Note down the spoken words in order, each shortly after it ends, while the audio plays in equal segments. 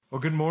Well,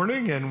 good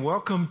morning and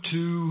welcome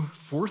to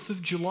 4th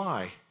of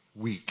July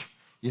week.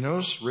 You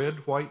notice red,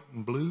 white,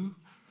 and blue?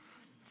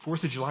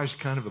 4th of July is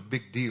kind of a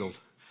big deal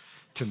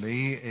to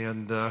me.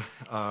 And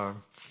I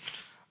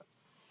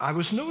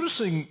was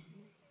noticing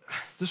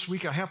this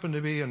week I happened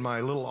to be in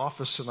my little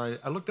office and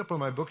I looked up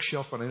on my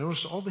bookshelf and I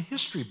noticed all the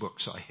history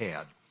books I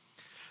had.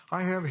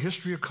 I have a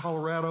history of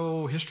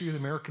Colorado, history of the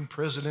American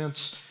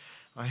presidents.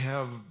 I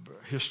have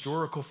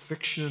historical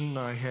fiction.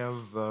 I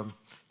have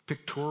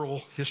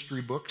pictorial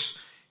history books.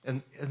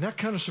 And that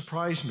kind of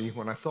surprised me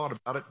when I thought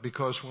about it,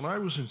 because when I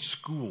was in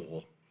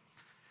school,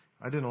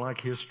 I didn't like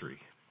history.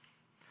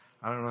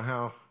 I don't know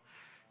how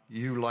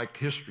you liked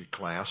history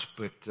class,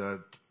 but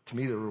to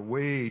me there were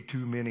way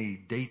too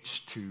many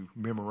dates to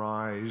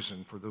memorize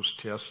and for those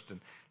tests, and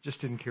just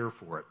didn't care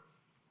for it.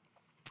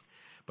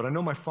 But I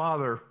know my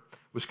father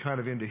was kind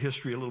of into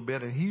history a little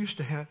bit, and he used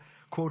to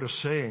quote a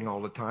saying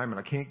all the time, and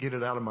I can't get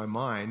it out of my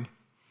mind.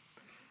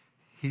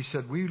 He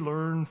said, "We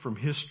learn from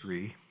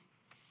history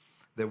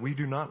that we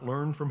do not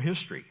learn from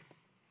history."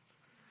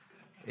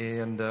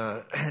 And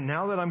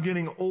now that I'm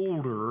getting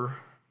older,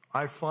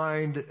 I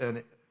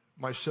find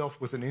myself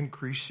with an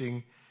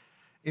increasing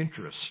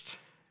interest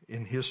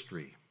in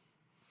history.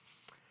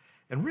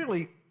 And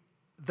really,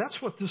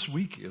 that's what this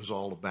week is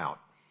all about.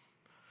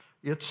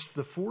 It's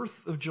the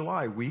 4th of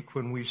July week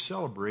when we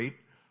celebrate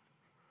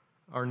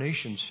our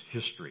nation's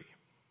history.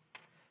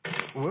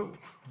 Whoa.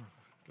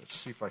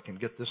 Let's see if I can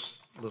get this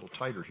a little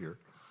tighter here.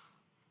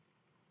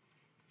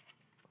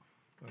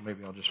 Well,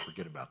 maybe I'll just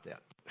forget about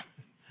that.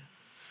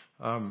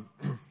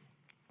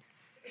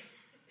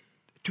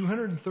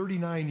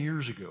 239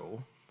 years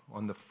ago,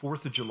 on the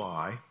 4th of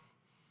July,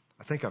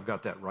 I think I've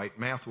got that right.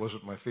 Math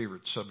wasn't my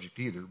favorite subject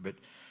either, but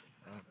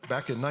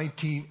back in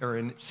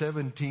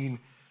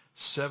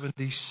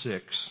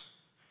 1776,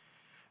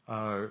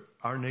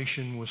 our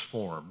nation was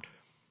formed,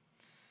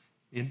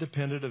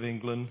 independent of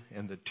England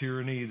and the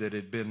tyranny that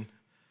had been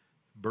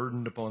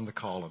burdened upon the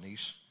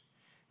colonies.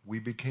 We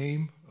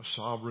became a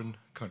sovereign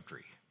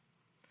country.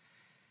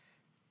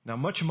 Now,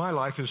 much of my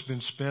life has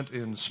been spent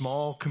in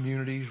small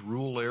communities,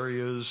 rural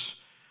areas,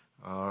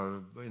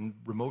 in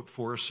remote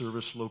Forest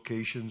Service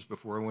locations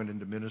before I went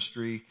into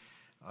ministry,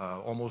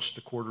 almost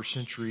a quarter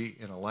century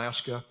in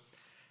Alaska.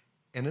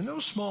 And in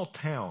those small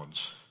towns,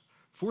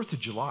 4th of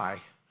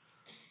July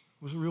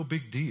was a real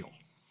big deal.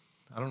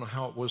 I don't know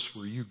how it was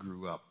where you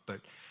grew up, but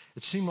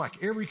it seemed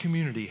like every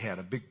community had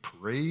a big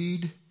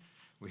parade.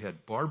 We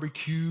had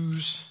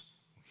barbecues.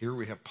 Here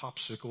we have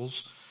popsicles.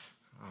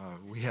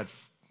 We had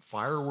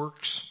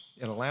fireworks.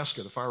 In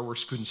Alaska, the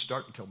fireworks couldn't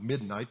start until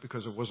midnight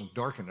because it wasn't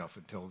dark enough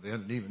until then,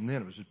 and even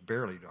then it was just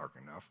barely dark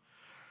enough.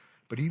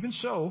 But even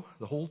so,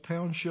 the whole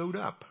town showed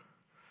up.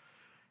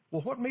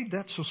 Well, what made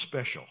that so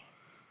special?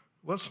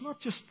 Well, it's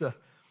not just the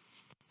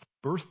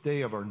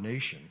birthday of our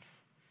nation.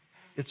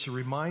 It's a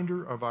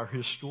reminder of our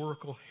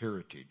historical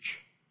heritage.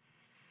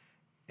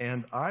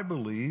 And I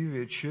believe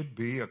it should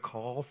be a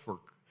call for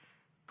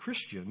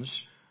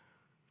Christians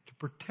to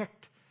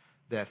protect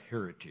that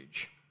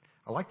heritage.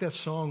 I like that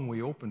song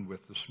we opened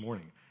with this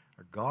morning.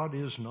 Our God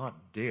is not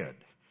dead.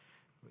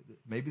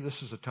 Maybe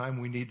this is a time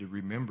we need to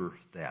remember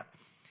that.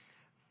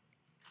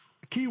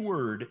 A key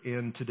word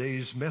in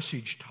today's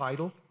message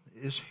title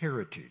is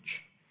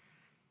heritage.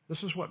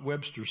 This is what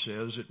Webster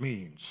says it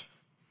means: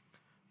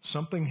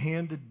 something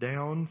handed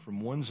down from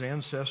one's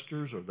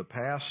ancestors or the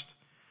past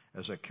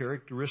as a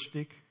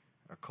characteristic,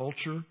 a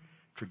culture,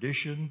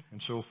 tradition,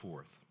 and so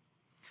forth.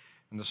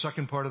 And the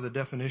second part of the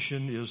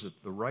definition is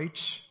that the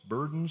rights,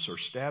 burdens, or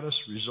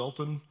status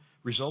resulting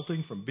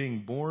from being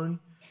born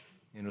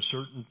in a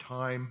certain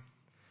time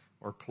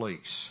or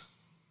place.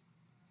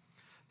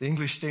 The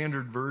English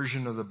Standard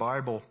Version of the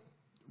Bible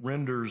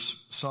renders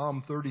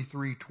Psalm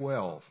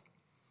 33:12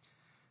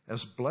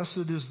 as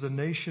blessed is the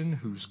nation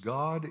whose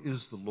God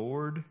is the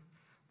Lord,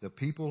 the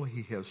people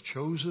he has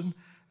chosen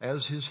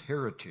as his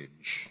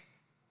heritage.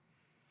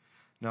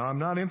 Now, I'm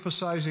not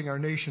emphasizing our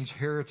nation's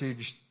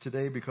heritage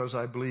today because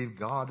I believe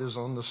God is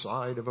on the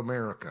side of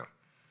America.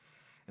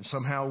 And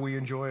somehow we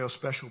enjoy a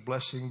special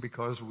blessing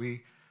because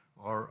we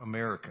are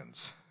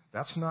Americans.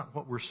 That's not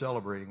what we're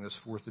celebrating this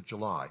 4th of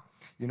July.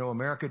 You know,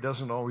 America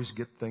doesn't always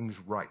get things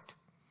right.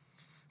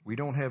 We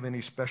don't have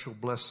any special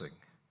blessing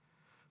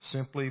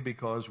simply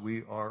because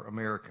we are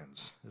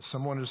Americans. As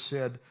someone has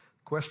said, the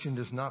question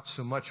is not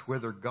so much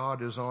whether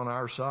God is on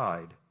our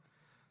side,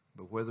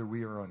 but whether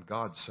we are on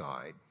God's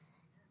side.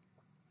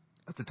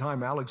 At the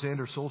time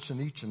Alexander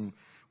Solzhenitsyn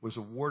was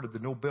awarded the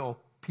Nobel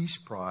Peace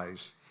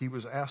Prize, he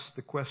was asked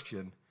the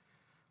question,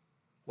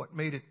 what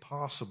made it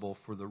possible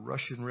for the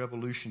Russian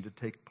Revolution to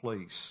take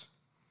place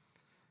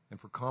and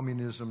for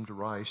communism to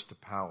rise to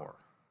power?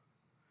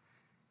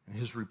 And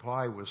his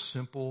reply was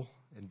simple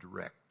and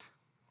direct.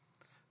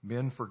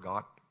 Men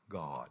forgot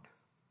God.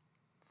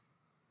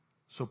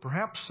 So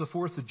perhaps the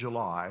 4th of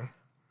July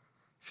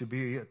should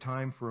be a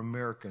time for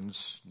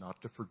Americans not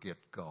to forget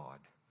God.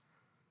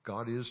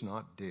 God is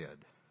not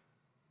dead.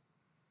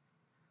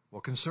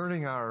 Well,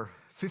 concerning our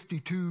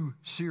 52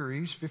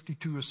 series,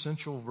 52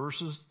 essential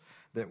verses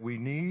that we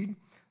need,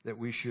 that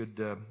we should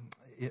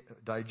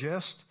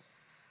digest.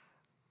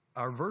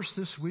 Our verse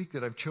this week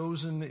that I've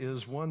chosen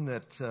is one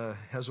that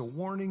has a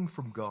warning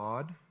from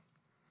God,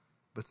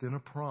 but then a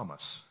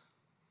promise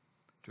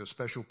to a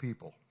special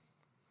people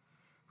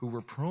who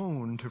were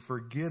prone to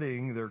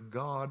forgetting their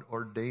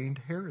God-ordained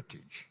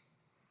heritage.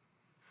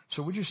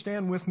 So would you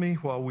stand with me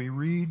while we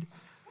read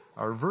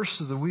our verse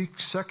of the week,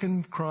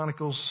 2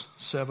 Chronicles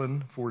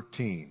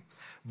 7:14.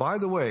 By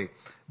the way,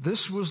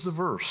 this was the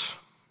verse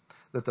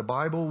that the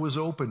Bible was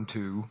open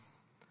to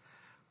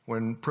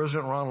when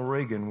President Ronald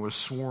Reagan was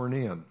sworn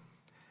in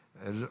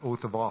as an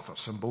oath of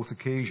office on both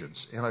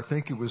occasions. And I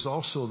think it was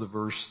also the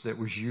verse that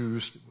was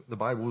used, the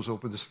Bible was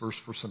open this verse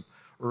for some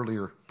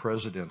earlier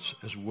presidents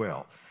as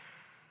well.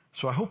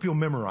 So I hope you'll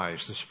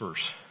memorize this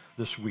verse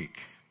this week.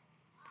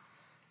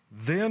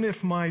 Then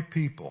if my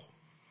people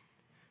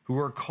who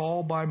are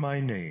called by my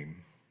name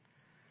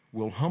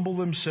will humble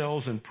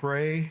themselves and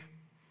pray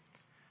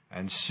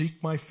and seek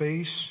my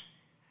face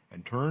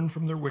and turn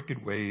from their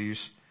wicked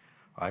ways,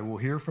 I will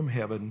hear from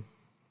heaven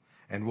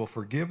and will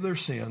forgive their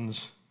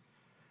sins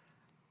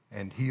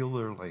and heal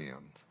their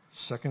land.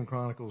 2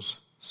 Chronicles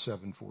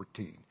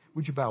 7:14.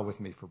 Would you bow with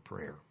me for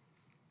prayer?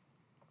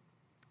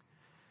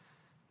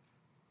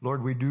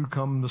 Lord, we do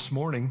come this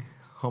morning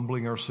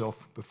humbling ourselves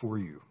before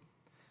you.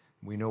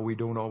 We know we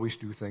don't always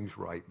do things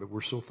right, but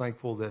we're so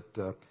thankful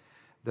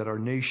that our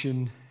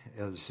nation,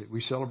 as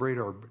we celebrate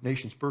our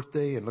nation's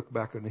birthday and look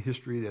back on the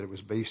history, that it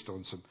was based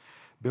on some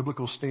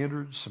biblical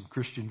standards, some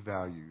Christian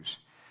values.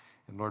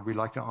 And Lord, we'd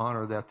like to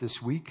honor that this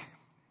week.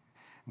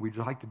 We'd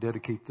like to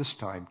dedicate this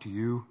time to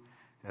you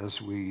as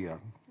we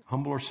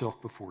humble ourselves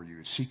before you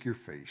and seek your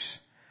face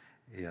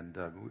and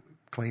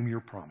claim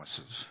your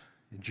promises.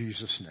 In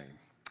Jesus' name,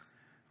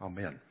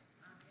 amen.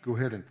 Go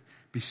ahead and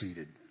be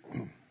seated.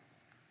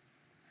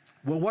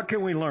 Well, what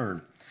can we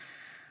learn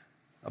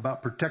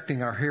about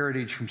protecting our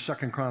heritage from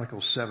 2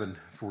 Chronicles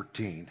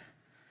 7:14?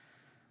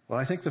 Well,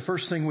 I think the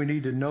first thing we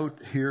need to note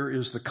here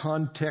is the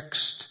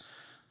context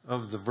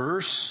of the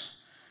verse.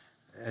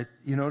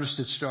 You noticed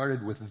it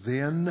started with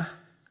then.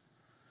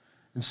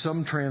 In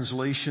some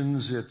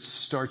translations, it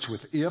starts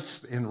with if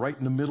and right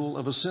in the middle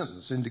of a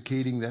sentence,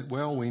 indicating that,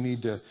 well, we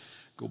need to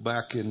go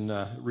back and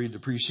read the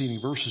preceding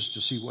verses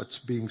to see what's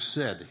being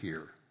said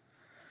here.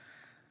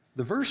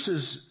 The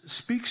verses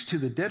speaks to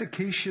the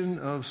dedication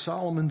of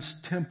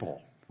Solomon's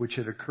temple, which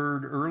had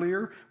occurred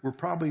earlier. We're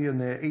probably in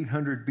the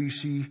 800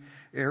 BC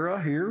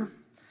era here.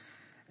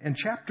 And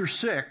chapter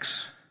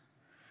 6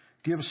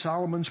 gives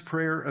Solomon's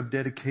prayer of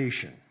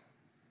dedication.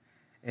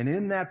 And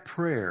in that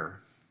prayer,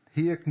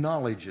 he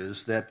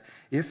acknowledges that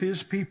if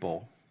his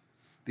people,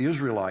 the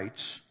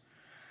Israelites,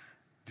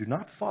 do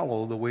not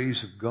follow the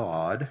ways of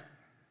God,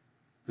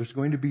 there's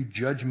going to be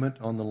judgment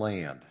on the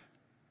land.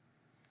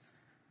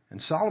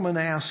 And Solomon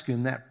asks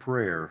in that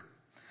prayer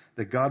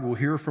that God will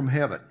hear from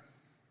heaven.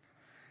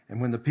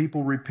 And when the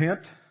people repent,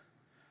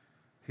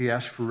 he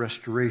asks for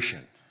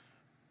restoration.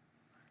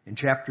 In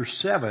chapter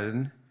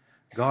 7,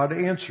 God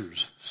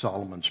answers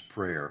Solomon's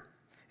prayer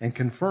and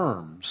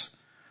confirms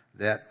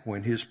that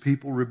when his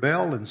people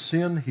rebel and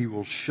sin, he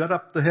will shut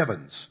up the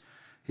heavens.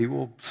 He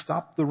will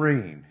stop the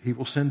rain. He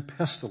will send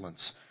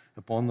pestilence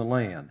upon the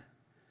land.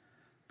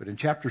 But in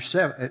chapter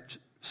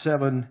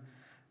 7,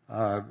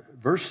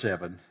 verse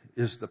 7,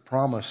 is the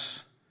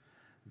promise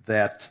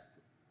that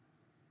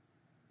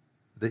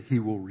he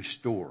will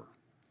restore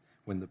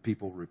when the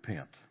people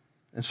repent.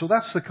 And so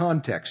that's the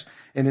context.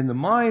 And in the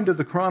mind of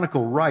the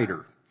chronicle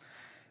writer,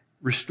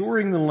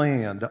 restoring the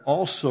land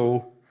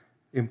also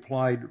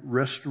implied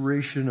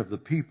restoration of the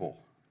people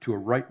to a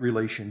right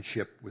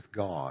relationship with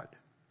God.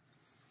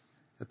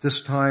 At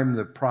this time,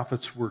 the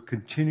prophets were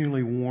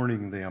continually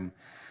warning them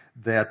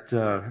that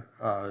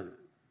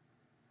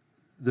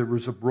there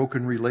was a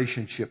broken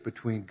relationship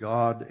between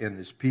God and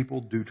his people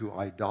due to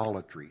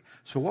idolatry.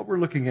 So what we're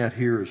looking at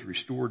here is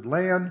restored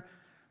land,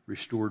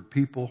 restored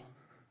people,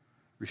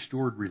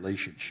 restored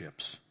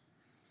relationships.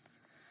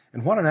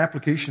 And what an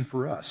application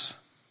for us.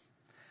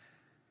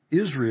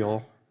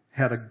 Israel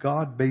had a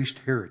God-based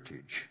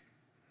heritage,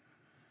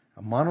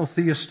 a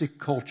monotheistic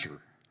culture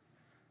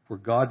where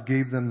God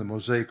gave them the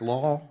Mosaic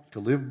law to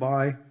live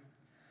by.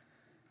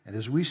 And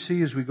as we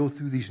see as we go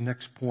through these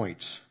next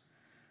points,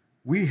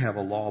 we have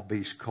a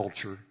law-based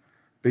culture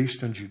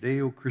based on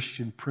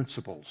Judeo-Christian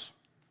principles.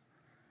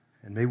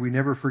 And may we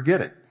never forget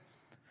it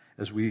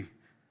as we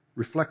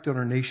reflect on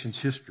our nation's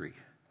history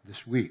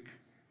this week.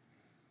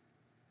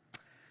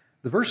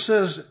 The verse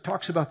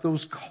talks about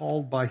those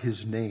called by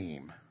his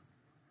name.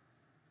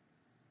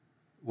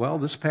 Well,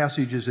 this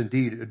passage is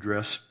indeed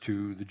addressed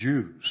to the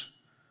Jews,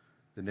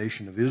 the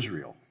nation of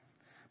Israel.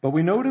 But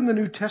we note in the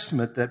New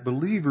Testament that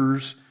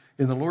believers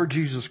in the Lord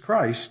Jesus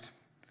Christ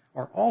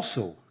are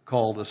also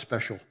called a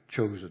special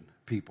chosen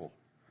people.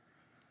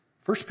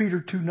 1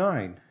 Peter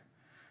 2:9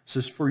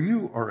 says, "For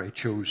you are a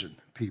chosen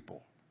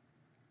people."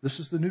 This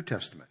is the New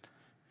Testament.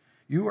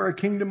 You are a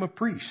kingdom of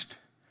priests,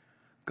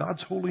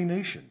 God's holy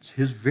nations,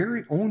 his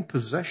very own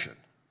possession.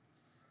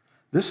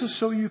 This is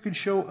so you can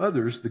show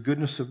others the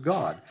goodness of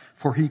God.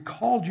 For he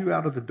called you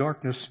out of the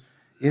darkness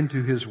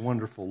into His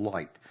wonderful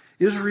light.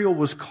 Israel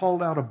was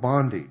called out of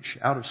bondage,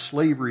 out of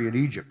slavery in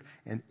Egypt,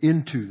 and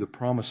into the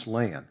promised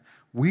land.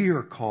 We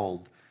are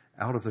called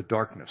out of the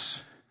darkness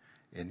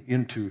and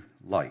into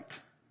light.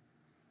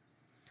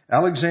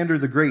 Alexander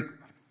the Great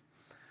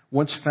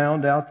once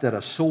found out that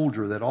a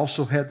soldier that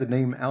also had the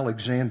name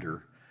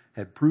Alexander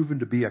had proven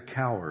to be a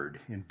coward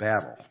in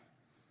battle.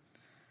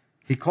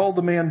 He called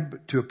the man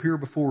to appear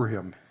before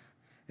him,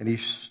 and he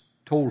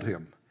told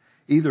him,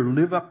 either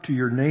live up to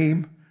your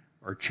name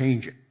or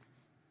change it.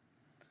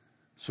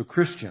 So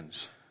Christians,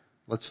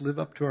 let's live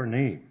up to our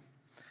name,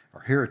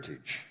 our heritage.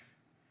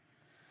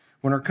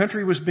 When our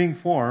country was being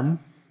formed,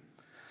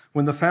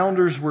 when the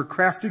founders were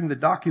crafting the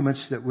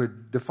documents that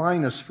would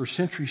define us for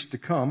centuries to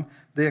come,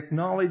 they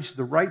acknowledged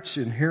the rights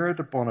inherent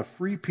upon a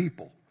free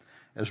people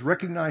as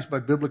recognized by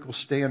biblical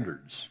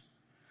standards.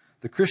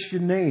 The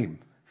Christian name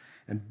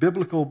and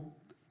biblical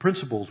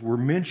principles were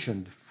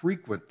mentioned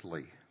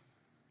frequently.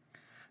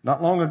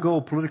 Not long ago,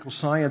 political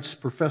science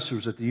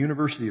professors at the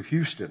University of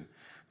Houston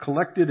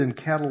collected and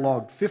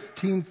cataloged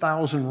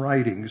 15,000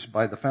 writings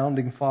by the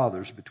Founding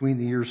Fathers between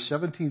the years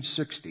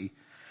 1760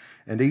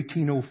 and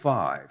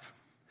 1805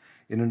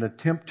 in an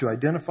attempt to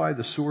identify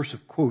the source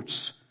of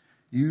quotes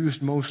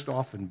used most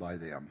often by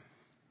them.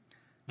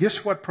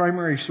 Guess what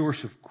primary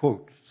source of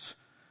quotes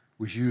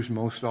was used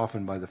most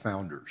often by the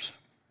founders?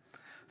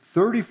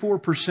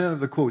 34% of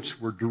the quotes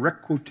were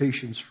direct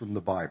quotations from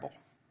the Bible.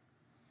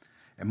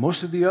 And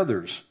most of the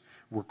others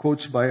were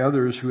quotes by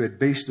others who had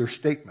based their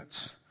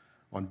statements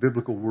on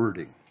biblical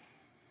wording.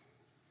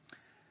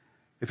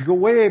 If you go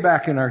way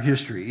back in our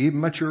history, even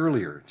much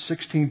earlier,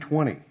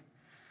 1620,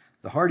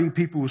 the hardy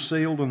people who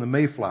sailed on the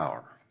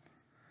Mayflower,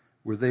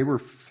 where they were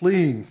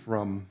fleeing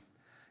from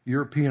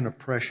European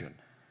oppression,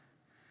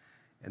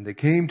 and they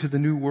came to the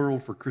New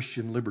World for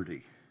Christian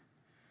liberty.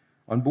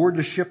 On board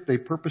the ship, they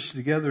purposed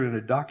together in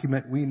a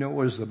document we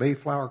know as the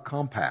Mayflower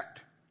Compact,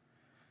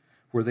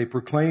 where they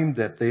proclaimed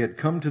that they had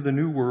come to the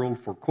New World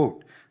for,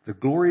 quote, the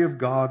glory of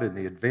God and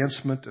the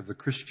advancement of the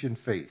Christian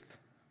faith.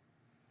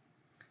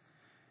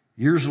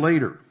 Years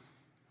later,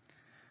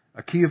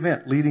 a key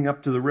event leading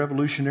up to the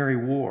Revolutionary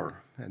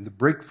War and the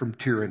break from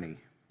tyranny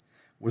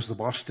was the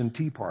Boston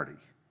Tea Party.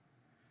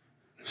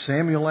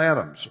 Samuel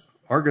Adams,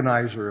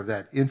 organizer of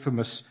that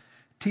infamous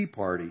Tea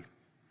Party,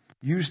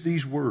 used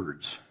these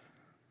words: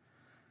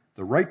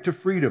 the right to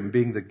freedom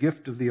being the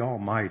gift of the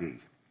Almighty,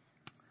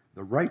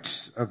 the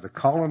rights of the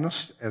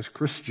colonists as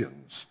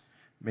Christians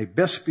may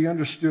best be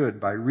understood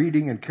by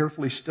reading and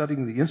carefully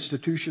studying the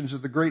institutions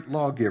of the great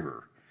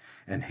lawgiver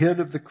and head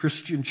of the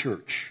Christian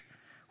church,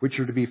 which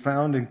are to be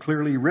found and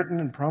clearly written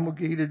and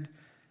promulgated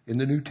in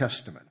the New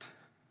Testament.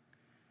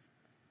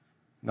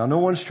 Now, no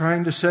one's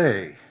trying to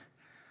say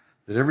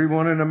that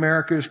everyone in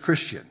America is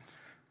Christian.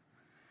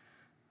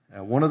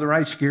 One of the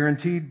rights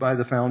guaranteed by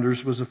the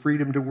founders was the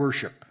freedom to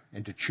worship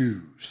and to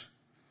choose.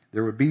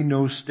 There would be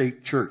no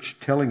state church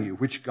telling you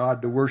which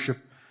God to worship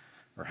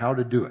or how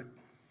to do it.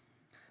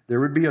 There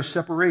would be a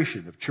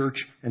separation of church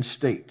and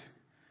state.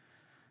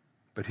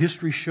 But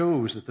history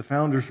shows that the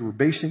founders were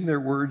basing their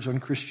words on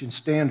Christian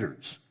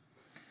standards.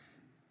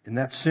 In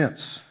that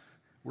sense,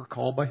 we're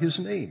called by His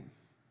name.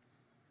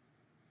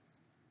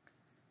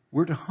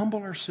 We're to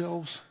humble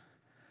ourselves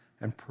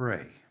and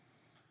pray.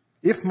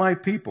 If my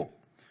people,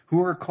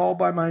 who are called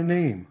by my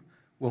name,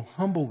 will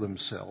humble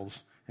themselves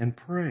and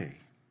pray.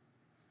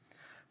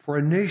 For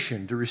a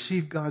nation to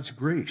receive God's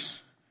grace,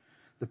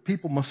 the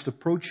people must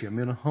approach Him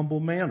in a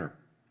humble manner.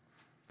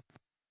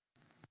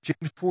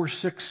 James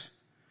 4:6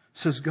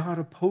 says, God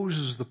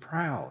opposes the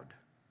proud,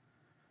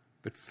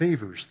 but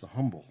favors the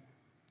humble.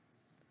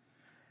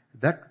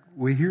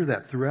 We hear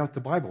that throughout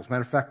the Bible. As a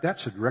matter of fact,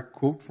 that's a direct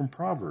quote from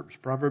Proverbs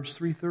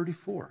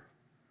 3:34.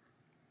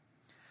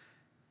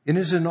 In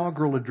his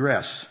inaugural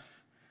address,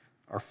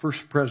 our first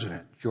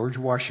president, George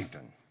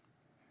Washington,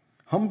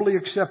 humbly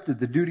accepted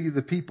the duty of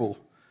the people,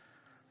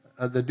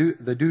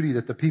 the duty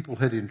that the people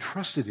had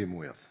entrusted him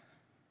with.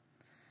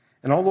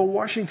 And although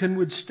Washington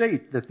would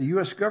state that the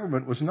U.S.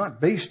 government was not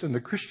based on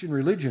the Christian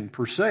religion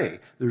per se,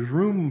 there's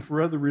room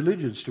for other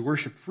religions to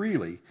worship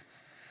freely,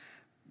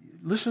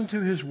 listen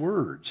to his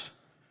words.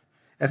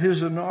 At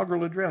his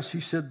inaugural address, he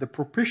said, the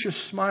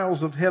propitious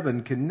smiles of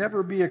heaven can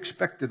never be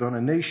expected on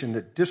a nation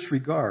that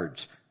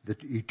disregards the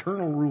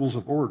eternal rules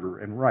of order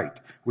and right,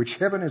 which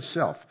heaven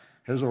itself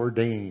has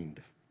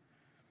ordained.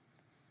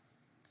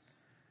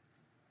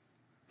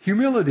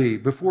 Humility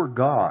before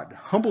God,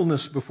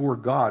 humbleness before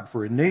God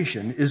for a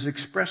nation is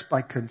expressed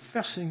by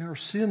confessing our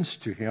sins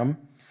to Him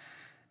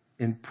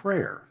in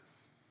prayer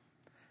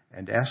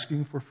and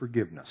asking for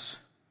forgiveness.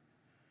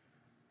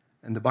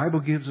 And the Bible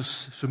gives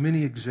us so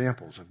many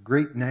examples of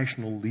great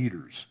national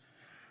leaders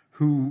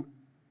who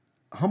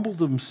humbled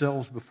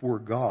themselves before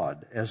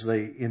God as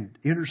they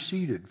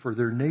interceded for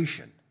their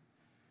nation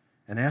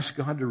and asked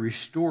God to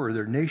restore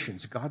their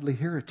nation's godly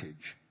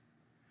heritage.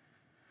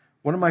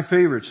 One of my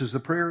favorites is the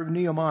prayer of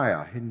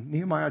Nehemiah in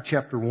Nehemiah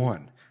chapter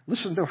 1.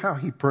 Listen to how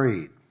he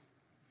prayed.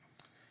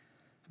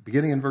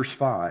 Beginning in verse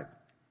 5.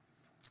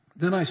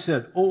 Then I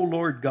said, O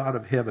Lord God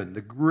of heaven,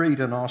 the great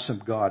and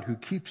awesome God who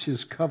keeps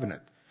his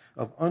covenant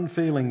of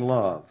unfailing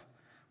love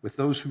with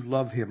those who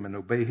love him and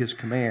obey his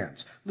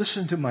commands,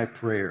 listen to my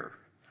prayer.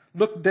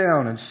 Look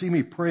down and see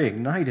me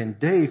praying night and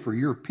day for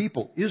your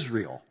people,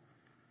 Israel.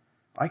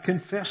 I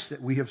confess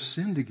that we have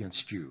sinned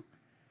against you.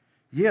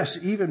 Yes,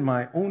 even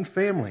my own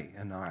family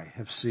and I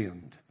have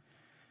sinned.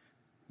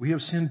 We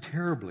have sinned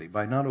terribly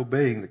by not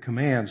obeying the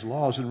commands,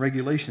 laws, and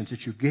regulations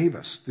that you gave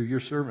us through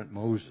your servant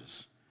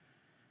Moses.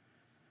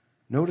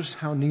 Notice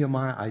how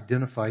Nehemiah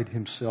identified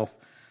himself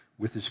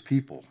with his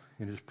people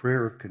in his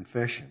prayer of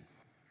confession.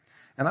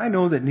 And I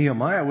know that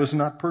Nehemiah was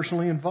not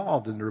personally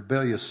involved in the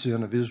rebellious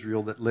sin of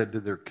Israel that led to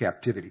their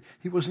captivity.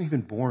 He wasn't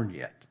even born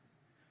yet.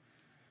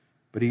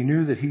 But he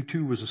knew that he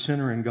too was a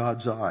sinner in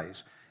God's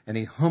eyes, and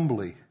he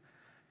humbly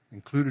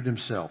included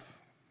himself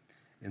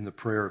in the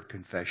prayer of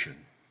confession.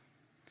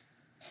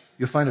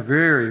 You'll find a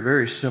very,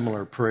 very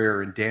similar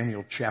prayer in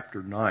Daniel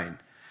chapter 9,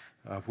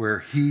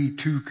 where he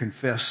too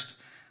confessed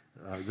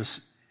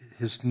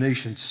his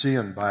nation's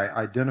sin by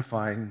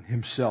identifying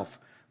himself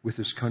with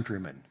his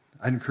countrymen.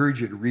 I'd encourage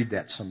you to read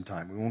that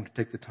sometime. We won't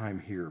take the time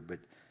here, but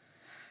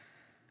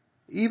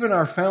even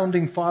our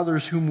founding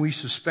fathers, whom we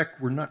suspect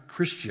were not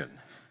Christian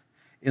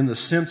in the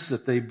sense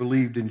that they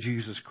believed in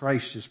Jesus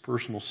Christ as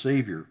personal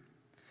Savior,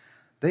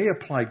 they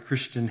applied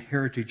Christian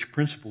heritage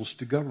principles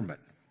to government.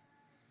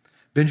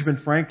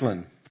 Benjamin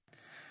Franklin,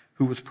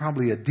 who was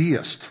probably a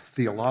deist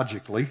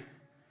theologically,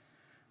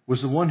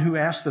 was the one who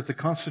asked that the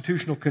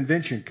Constitutional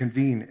Convention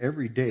convene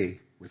every day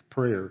with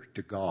prayer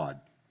to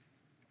God.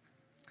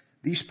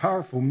 These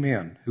powerful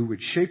men who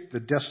would shape the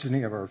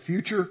destiny of our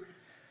future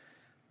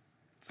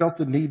felt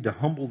the need to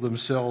humble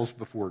themselves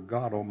before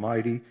God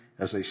Almighty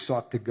as they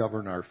sought to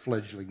govern our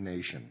fledgling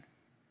nation.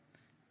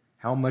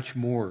 How much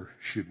more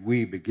should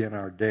we begin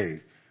our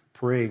day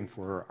praying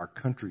for our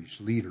country's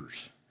leaders,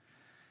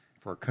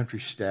 for our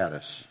country's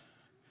status?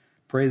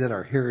 Pray that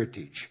our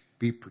heritage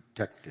be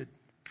protected.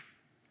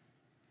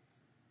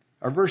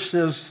 Our verse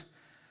says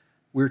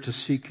we're to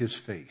seek his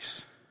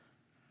face.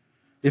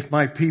 If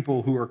my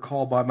people who are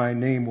called by my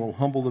name will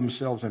humble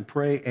themselves and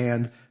pray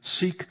and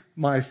seek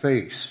my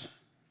face.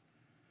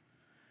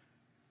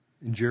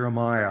 In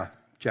Jeremiah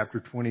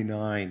chapter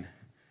 29,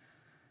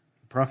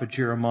 the prophet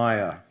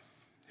Jeremiah,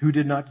 who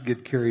did not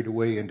get carried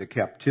away into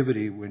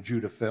captivity when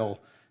Judah fell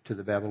to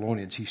the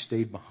Babylonians, he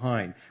stayed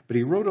behind. But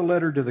he wrote a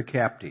letter to the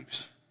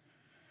captives.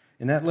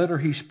 In that letter,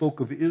 he spoke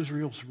of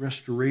Israel's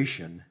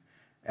restoration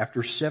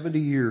after 70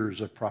 years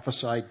of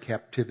prophesied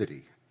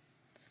captivity.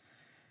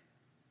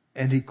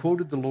 And he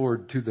quoted the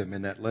Lord to them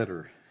in that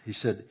letter. He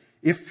said,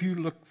 if you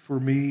look for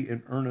me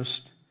in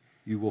earnest,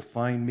 you will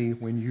find me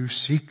when you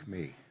seek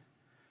me.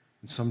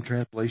 And some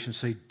translations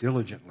say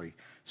diligently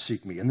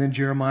seek me. And then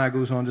Jeremiah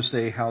goes on to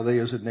say how they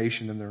as a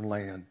nation in their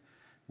land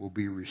will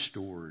be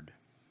restored.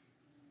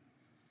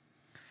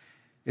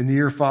 In the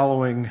year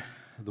following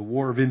the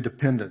War of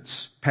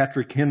Independence,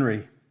 Patrick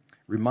Henry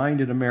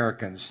reminded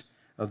Americans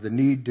of the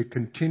need to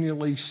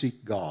continually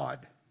seek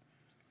God.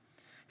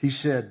 He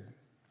said,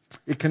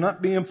 it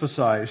cannot be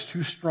emphasized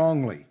too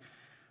strongly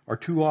or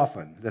too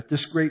often that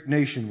this great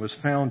nation was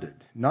founded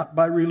not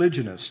by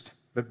religionists,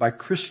 but by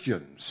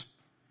Christians.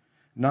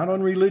 Not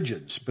on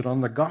religions, but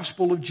on the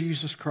gospel of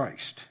Jesus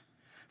Christ.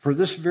 For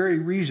this very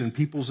reason,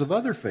 peoples of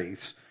other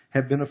faiths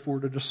have been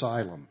afforded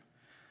asylum,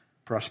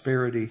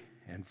 prosperity,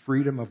 and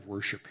freedom of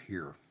worship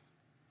here.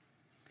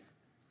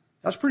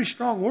 That's pretty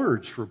strong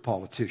words for a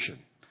politician,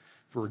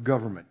 for a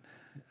government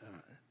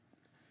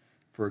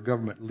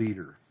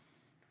leader.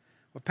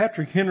 What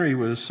Patrick Henry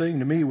was saying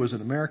to me was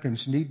that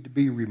Americans need to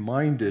be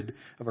reminded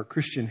of our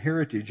Christian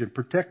heritage and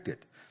protect it.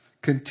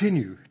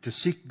 Continue to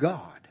seek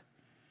God.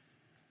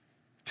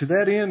 To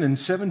that end, in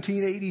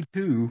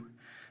 1782,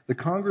 the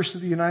Congress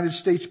of the United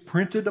States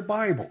printed a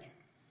Bible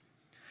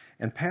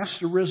and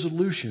passed a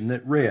resolution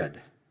that read,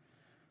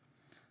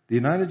 the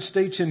United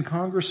States in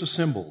Congress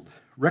assembled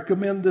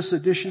recommend this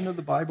edition of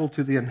the Bible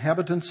to the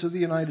inhabitants of the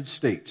United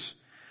States,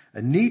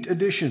 a neat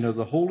edition of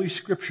the Holy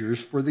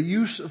Scriptures for the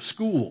use of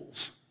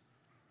schools.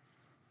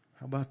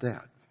 How about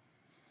that?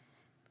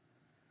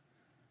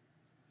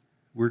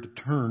 We're to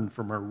turn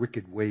from our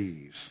wicked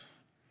ways.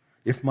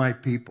 If my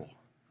people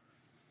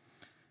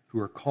who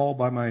are called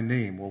by my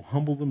name will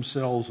humble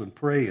themselves and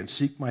pray and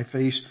seek my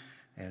face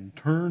and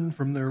turn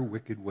from their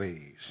wicked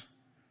ways.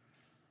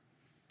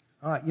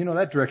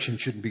 That direction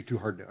shouldn't be too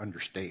hard to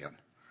understand.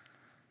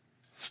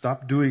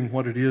 Stop doing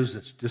what it is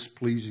that's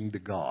displeasing to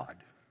God.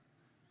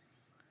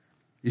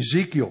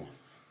 Ezekiel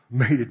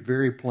made it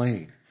very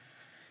plain.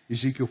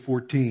 Ezekiel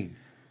 14.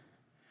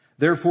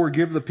 Therefore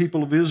give the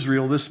people of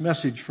Israel this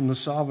message from the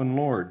sovereign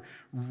Lord.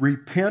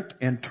 Repent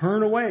and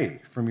turn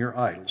away from your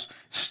idols.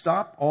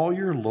 Stop all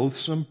your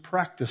loathsome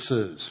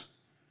practices.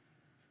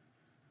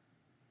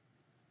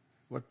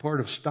 What part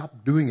of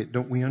stop doing it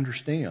don't we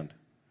understand?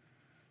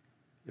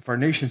 If our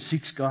nation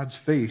seeks God's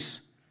face,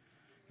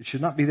 it should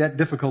not be that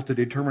difficult to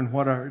determine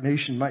what our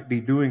nation might be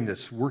doing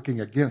that's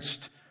working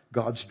against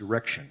God's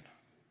direction.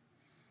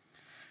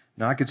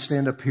 Now, I could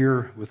stand up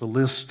here with a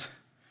list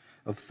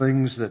of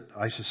things that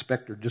I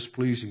suspect are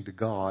displeasing to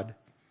God,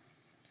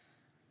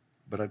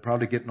 but I'd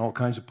probably get in all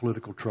kinds of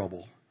political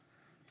trouble.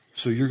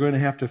 So you're going to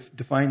have to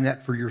define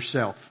that for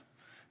yourself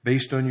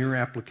based on your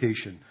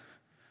application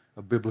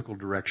of biblical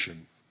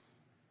direction.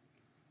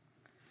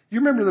 You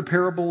remember the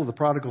parable of the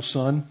prodigal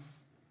son?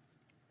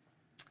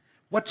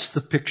 What's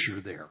the picture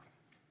there?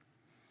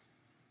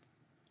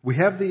 We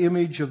have the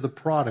image of the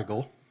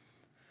prodigal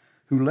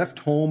who left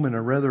home in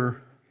a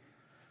rather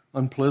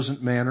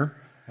unpleasant manner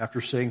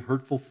after saying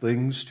hurtful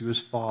things to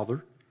his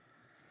father.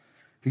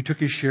 He took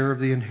his share of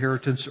the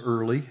inheritance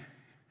early,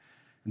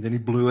 and then he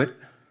blew it.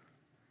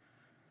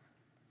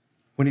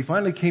 When he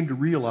finally came to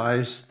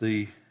realize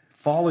the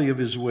folly of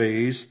his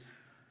ways,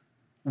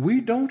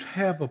 we don't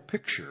have a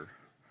picture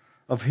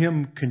of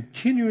him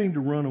continuing to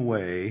run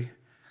away,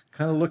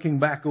 kind of looking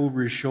back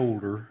over his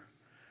shoulder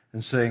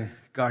and saying,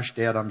 "Gosh,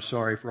 Dad, I'm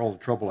sorry for all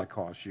the trouble I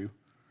caused you.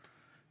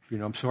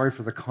 I'm sorry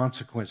for the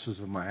consequences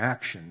of my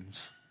actions."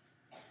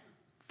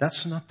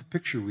 That's not the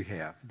picture we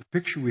have. The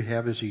picture we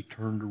have is he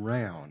turned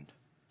around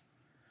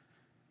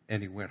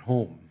and he went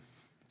home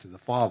to the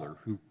father,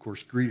 who, of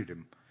course, greeted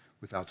him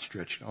with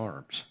outstretched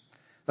arms.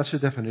 That's the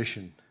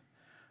definition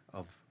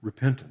of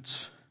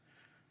repentance.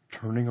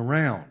 Turning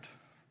around.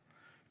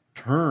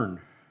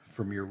 Turn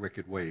from your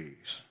wicked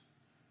ways.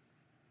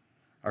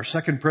 Our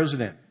second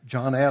president,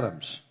 John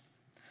Adams,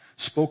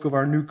 spoke of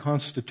our new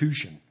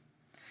Constitution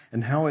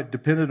and how it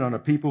depended on a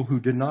people who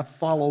did not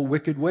follow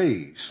wicked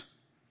ways.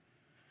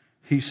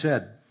 He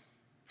said,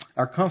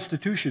 "Our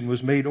Constitution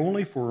was made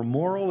only for a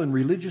moral and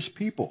religious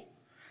people.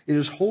 It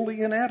is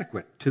wholly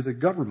inadequate to the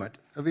government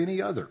of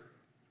any other."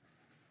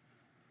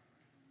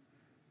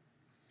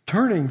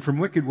 Turning from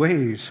wicked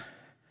ways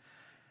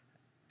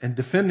and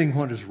defending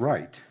what is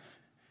right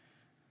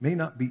may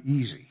not be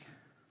easy.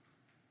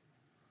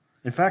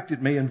 In fact,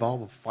 it may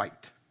involve a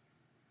fight.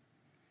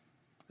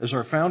 As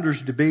our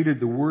founders debated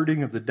the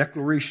wording of the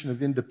Declaration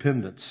of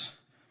Independence,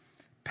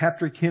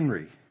 Patrick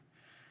Henry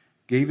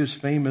gave his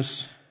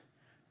famous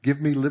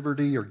 "Give me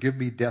liberty or give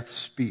me death"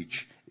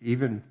 speech.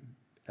 Even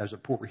as a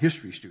poor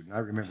history student, I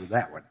remember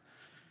that one.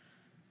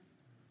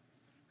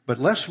 But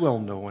less well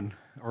known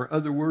are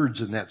other words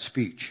in that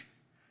speech.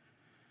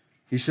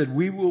 He said,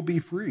 "We will be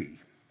free.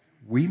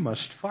 We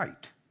must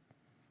fight.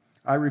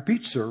 I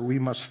repeat, sir, we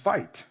must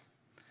fight.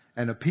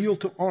 An appeal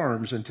to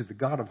arms and to the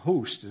God of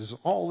hosts is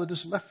all that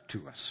is left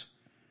to us."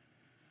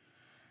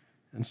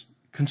 And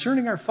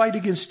concerning our fight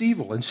against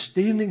evil and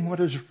standing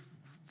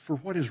for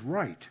what is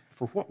right,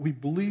 for what we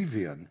believe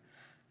in,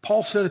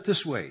 Paul said it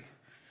this way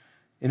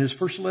in his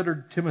first letter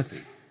to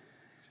Timothy,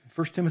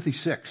 1 Timothy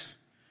 6.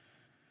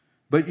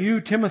 "But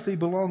you, Timothy,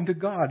 belong to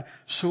God,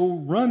 so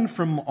run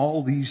from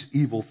all these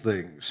evil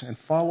things and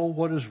follow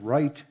what is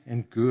right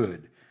and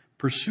good.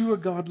 Pursue a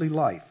godly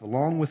life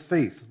along with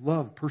faith,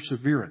 love,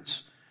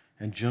 perseverance,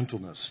 and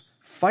gentleness.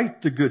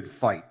 Fight the good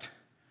fight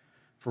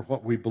for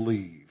what we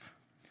believe.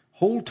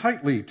 Hold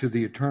tightly to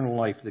the eternal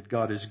life that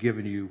God has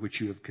given you, which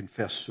you have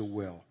confessed so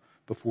well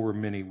before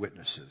many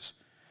witnesses."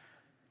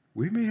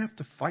 We may have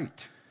to fight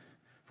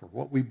for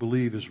what we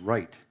believe is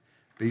right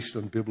based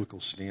on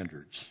biblical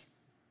standards.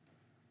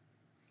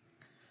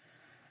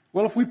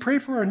 Well, if we pray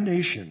for our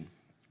nation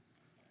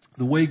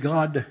the way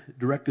God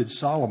directed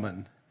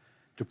Solomon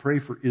to pray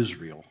for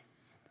Israel,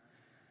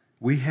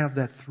 we have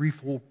that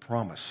threefold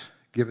promise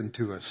given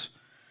to us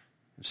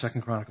in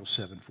 2 Chronicles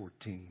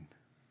 7:14.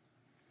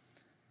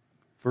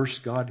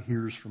 First, God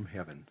hears from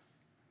heaven.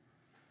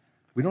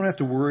 We don't have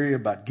to worry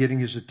about getting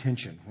His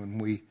attention when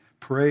we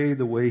pray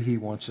the way He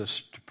wants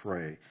us to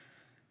pray.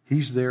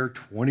 He's there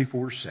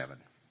 24/7.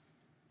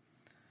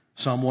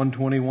 Psalm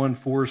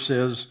 121:4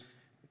 says,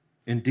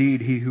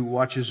 "Indeed, He who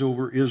watches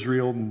over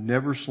Israel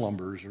never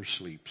slumbers or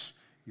sleeps."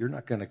 You're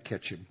not going to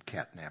catch Him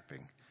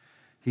catnapping.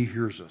 He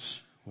hears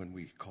us when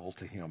we call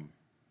to Him.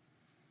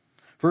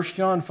 1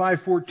 John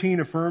 5:14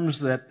 affirms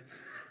that,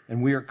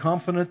 and we are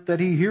confident that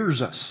He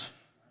hears us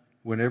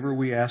whenever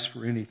we ask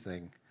for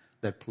anything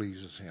that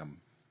pleases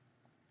Him.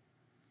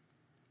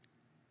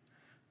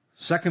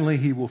 Secondly,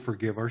 He will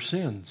forgive our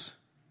sins.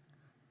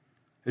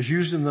 As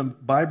used in the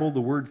Bible, the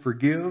word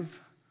forgive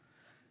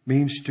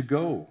means to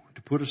go,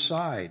 to put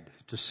aside,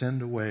 to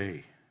send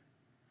away.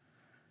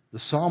 The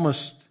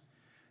psalmist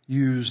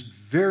used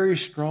very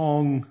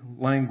strong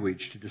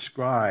language to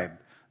describe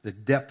the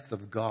depth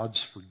of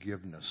God's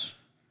forgiveness.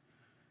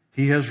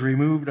 He has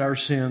removed our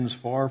sins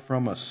far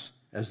from us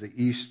as the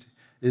east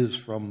is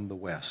from the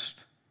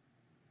west.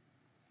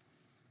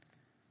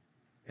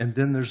 And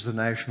then there's the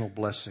national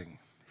blessing.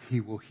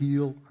 He will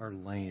heal our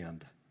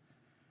land.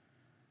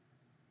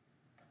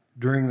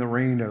 During the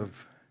reign of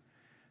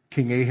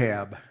King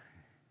Ahab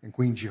and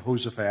Queen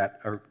Jezebel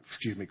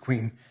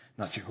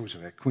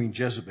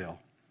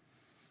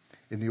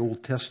in the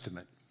Old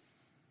Testament,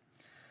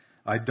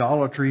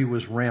 idolatry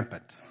was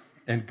rampant,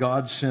 and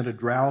God sent a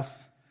drought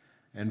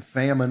and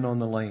famine on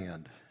the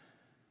land.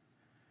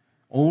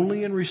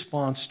 Only in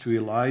response to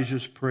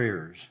Elijah's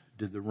prayers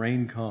did the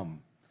rain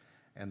come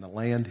and the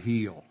land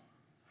heal.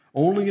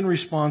 Only in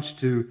response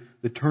to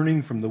the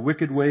turning from the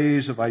wicked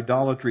ways of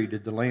idolatry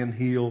did the land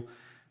heal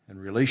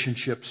and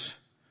relationships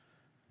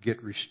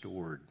get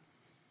restored.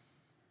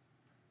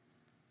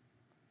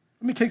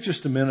 Let me take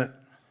just a minute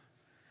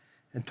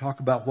and talk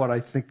about what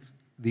I think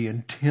the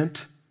intent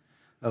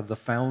of the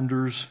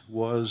founders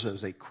was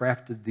as they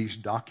crafted these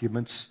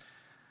documents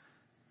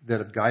that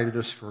have guided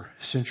us for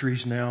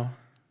centuries now.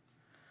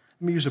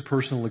 Let me use a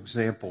personal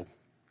example.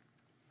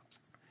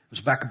 It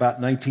was back about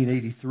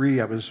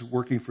 1983. I was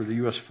working for the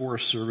U.S.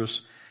 Forest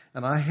Service,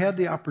 and I had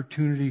the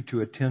opportunity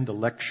to attend a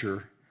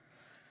lecture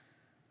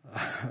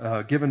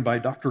given by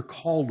Dr.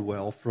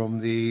 Caldwell from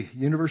the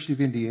University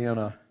of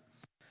Indiana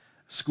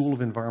School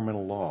of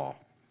Environmental Law.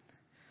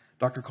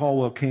 Dr.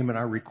 Caldwell came at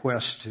our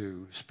request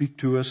to speak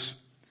to us.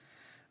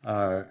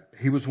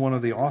 He was one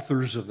of the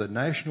authors of the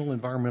National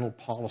Environmental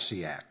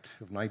Policy Act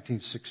of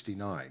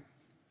 1969.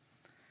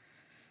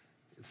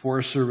 The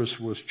Forest Service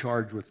was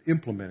charged with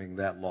implementing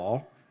that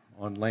law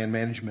on land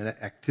management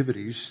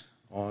activities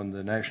on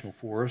the national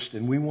forest,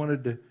 and we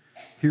wanted to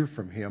hear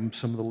from him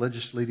some of the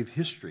legislative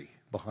history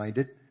behind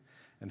it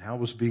and how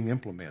it was being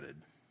implemented.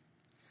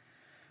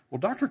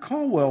 Well, Dr.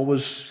 Caldwell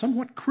was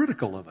somewhat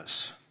critical of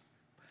us,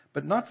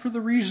 but not for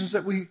the reasons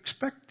that we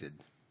expected.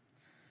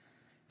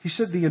 He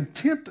said the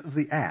intent of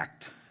the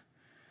act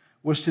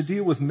was to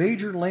deal with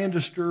major land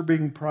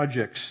disturbing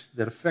projects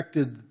that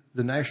affected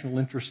the national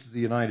interest of the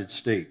United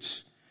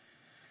States.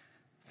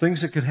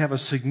 Things that could have a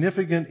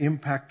significant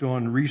impact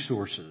on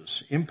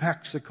resources,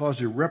 impacts that cause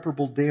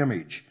irreparable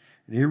damage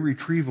and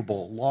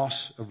irretrievable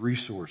loss of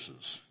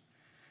resources.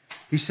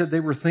 He said they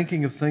were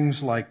thinking of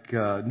things like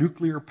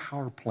nuclear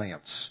power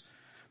plants,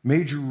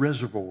 major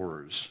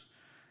reservoirs,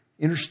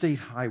 interstate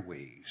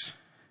highways.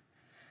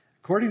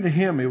 According to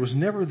him, it was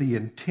never the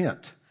intent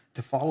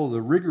to follow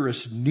the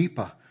rigorous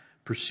NEPA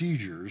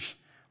procedures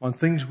on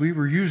things we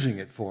were using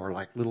it for,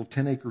 like little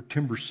 10-acre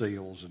timber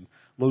sales and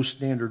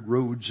low-standard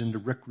roads into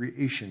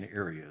recreation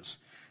areas.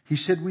 He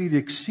said we'd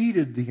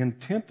exceeded the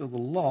intent of the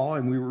law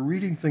and we were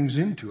reading things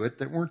into it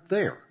that weren't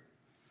there.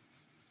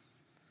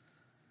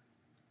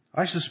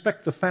 I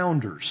suspect the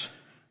founders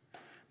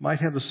might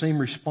have the same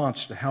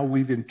response to how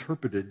we've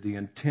interpreted the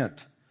intent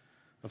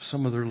of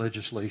some of their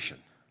legislation.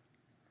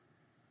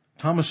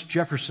 Thomas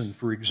Jefferson,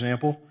 for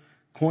example,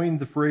 coined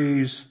the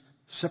phrase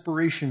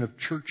separation of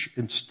church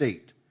and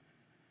state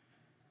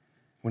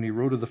when he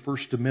wrote of the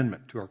First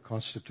Amendment to our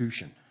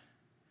Constitution.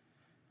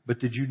 But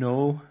did you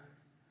know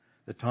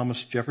that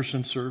Thomas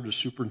Jefferson served as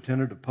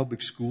superintendent of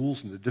public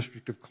schools in the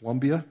District of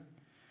Columbia?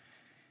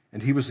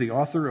 And he was the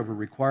author of a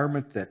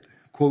requirement that,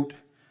 quote,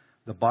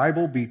 the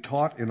Bible be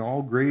taught in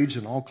all grades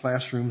and all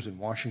classrooms in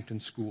Washington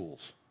schools.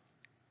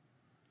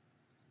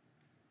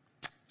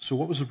 So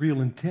what was the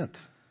real intent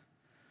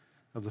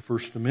of the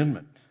First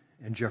Amendment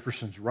and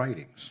Jefferson's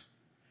writings?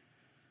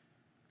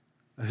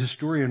 A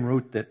historian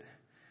wrote that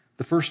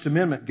the First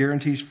Amendment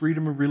guarantees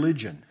freedom of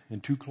religion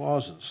in 2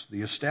 clauses.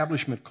 The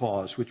Establishment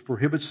Clause, which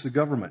prohibits the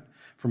government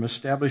from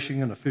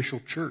establishing an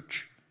official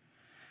church,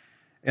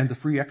 and the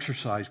Free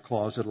Exercise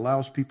Clause that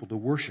allows people to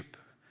worship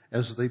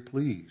as they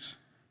please.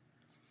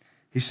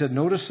 He said,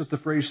 notice that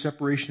the phrase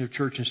separation of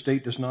church and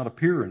state does not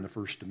appear in the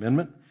First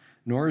Amendment,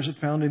 nor is it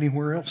found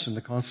anywhere else in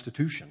the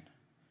Constitution.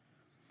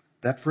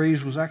 That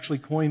phrase was actually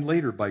coined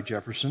later by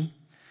Jefferson.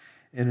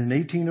 And in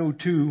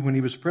 1802, when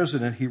he was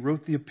president, he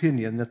wrote the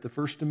opinion that the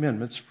First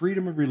Amendment's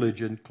freedom of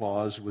religion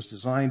clause was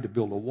designed to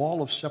build a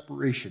wall of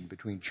separation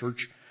between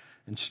church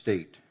and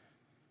state.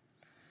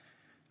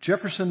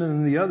 Jefferson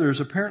and the others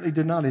apparently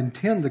did not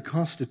intend the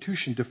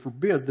Constitution to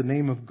forbid the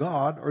name of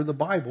God or the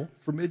Bible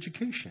from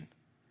education.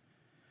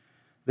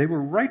 They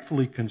were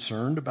rightfully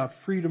concerned about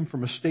freedom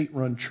from a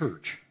state-run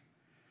church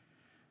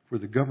where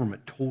the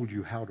government told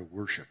you how to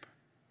worship.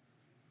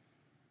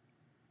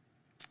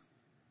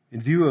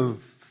 In view of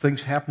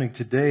things happening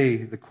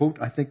today, the quote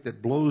I think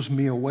that blows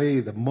me away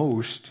the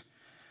most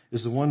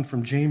is the one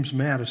from James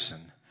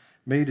Madison,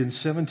 made in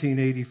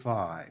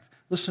 1785.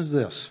 Listen to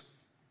this.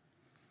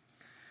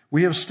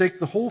 We have staked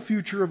the whole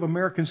future of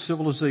American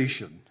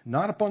civilization,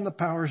 not upon the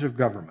powers of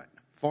government,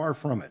 far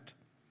from it.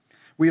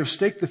 We have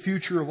staked the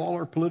future of all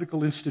our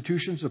political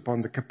institutions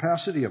upon the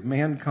capacity of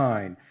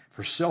mankind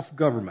for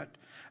self-government,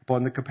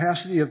 upon the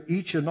capacity of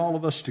each and all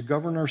of us to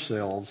govern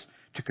ourselves,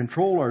 to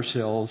control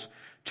ourselves,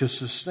 to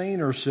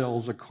sustain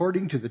ourselves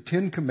according to the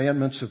 10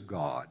 Commandments of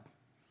God.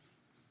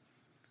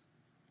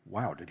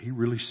 Wow, did he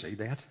really say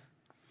that?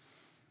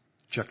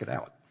 Check it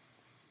out.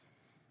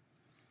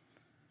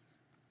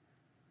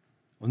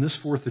 On this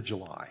 4th of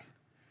July,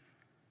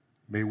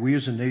 may we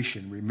as a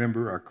nation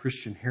remember our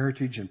Christian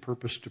heritage and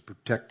purpose to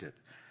protect it.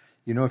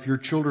 You know, if your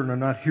children are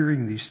not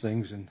hearing these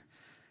things in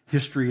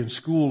history in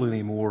school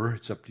anymore,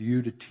 it's up to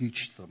you to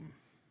teach them.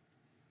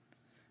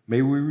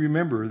 May we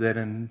remember that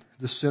in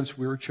this sense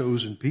we're a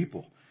chosen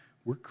people.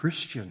 We're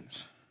Christians.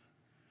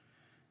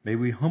 May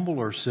we humble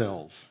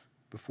ourselves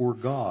before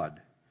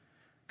God,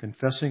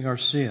 confessing our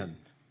sin,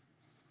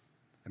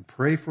 and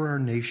pray for our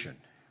nation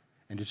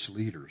and its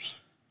leaders.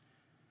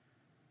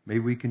 May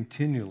we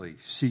continually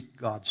seek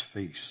God's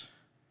face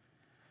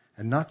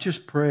And not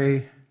just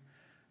pray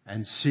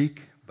and seek,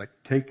 but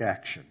take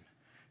action.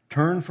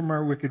 Turn from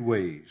our wicked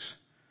ways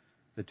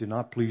that do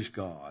not please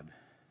God.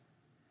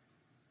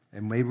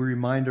 And may we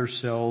remind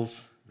ourselves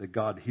that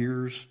God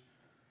hears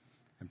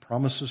and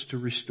promises to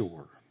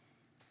restore.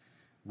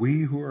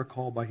 We who are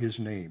called by His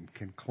name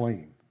can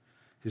claim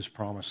His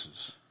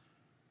promises.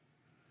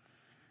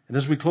 And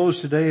as we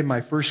close today, my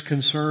first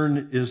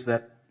concern is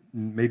that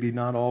maybe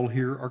not all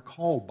here are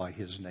called by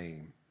His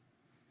name.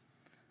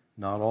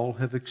 Not all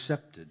have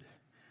accepted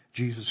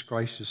Jesus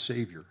Christ as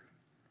Savior.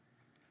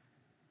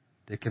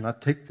 They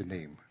cannot take the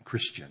name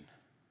Christian.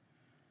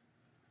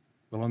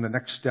 Well, on the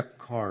next step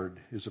card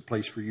is a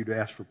place for you to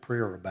ask for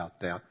prayer about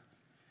that,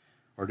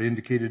 or to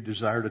indicate a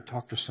desire to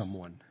talk to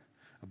someone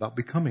about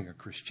becoming a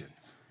Christian,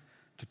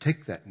 to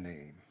take that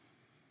name.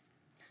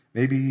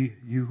 Maybe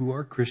you who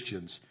are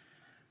Christians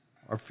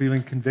are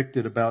feeling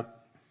convicted about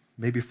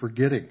maybe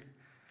forgetting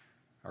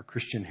our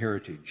Christian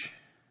heritage.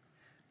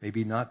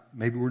 Maybe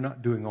we're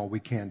not doing all we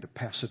can to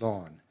pass it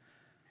on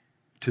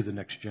to the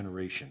next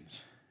generations.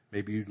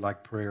 Maybe you'd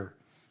like prayer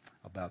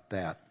about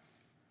that.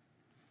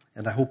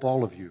 And I hope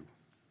all of you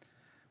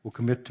will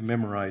commit to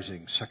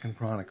memorizing 2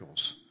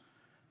 Chronicles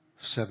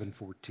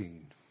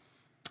 7:14.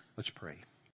 Let's pray.